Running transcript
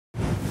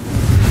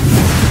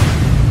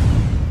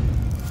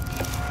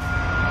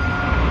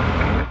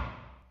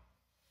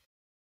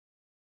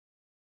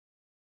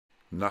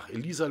Nach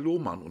Elisa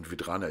Lohmann und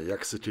Vedrana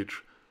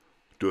Jaksetic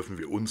dürfen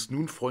wir uns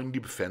nun freuen,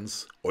 liebe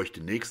Fans, euch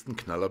den nächsten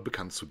Knaller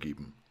bekannt zu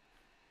geben.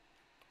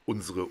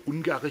 Unsere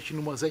ungarische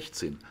Nummer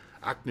 16,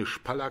 Agnes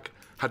Pallag,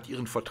 hat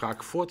ihren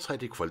Vertrag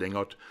vorzeitig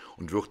verlängert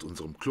und wird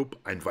unserem Club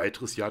ein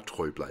weiteres Jahr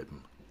treu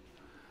bleiben.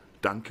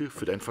 Danke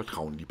für dein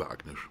Vertrauen, liebe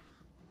Agnes.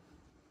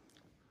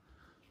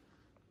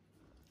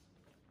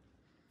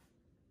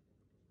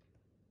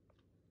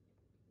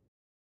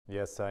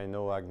 Yes, I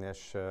know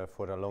Agnes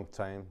for a long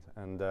time,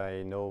 and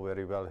I know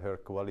very well her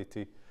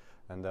quality,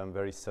 and I'm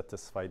very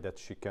satisfied that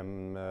she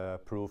can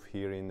prove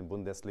here in the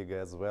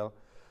Bundesliga as well.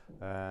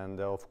 And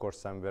of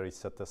course, I'm very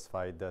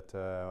satisfied that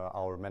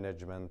our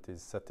management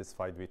is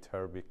satisfied with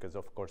her, because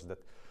of course that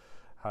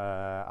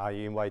I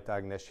invite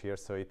Agnes here,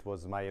 so it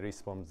was my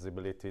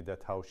responsibility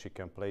that how she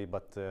can play,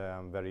 but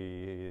I'm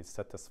very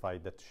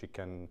satisfied that she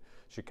can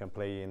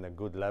play in a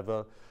good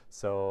level.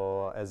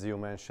 So as you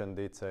mentioned,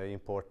 it's an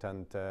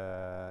important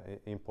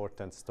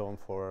stone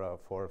for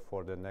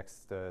the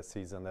next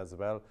season as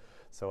well.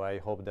 So I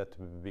hope that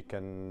we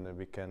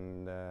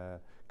can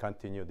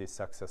continue this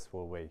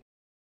successful way.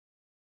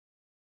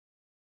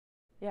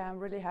 Yeah, I'm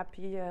really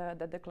happy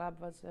that the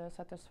club was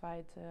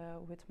satisfied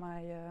with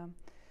my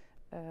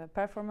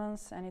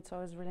performance, and it's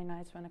always really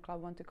nice when a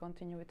club wants to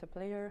continue with a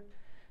player.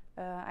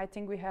 I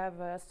think we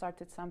have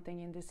started something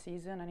in this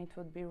season, and it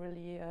would be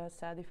really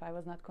sad if I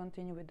was not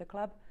continue with the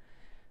club.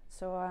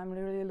 So I'm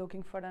really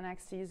looking for the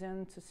next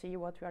season to see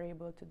what we are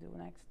able to do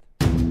next.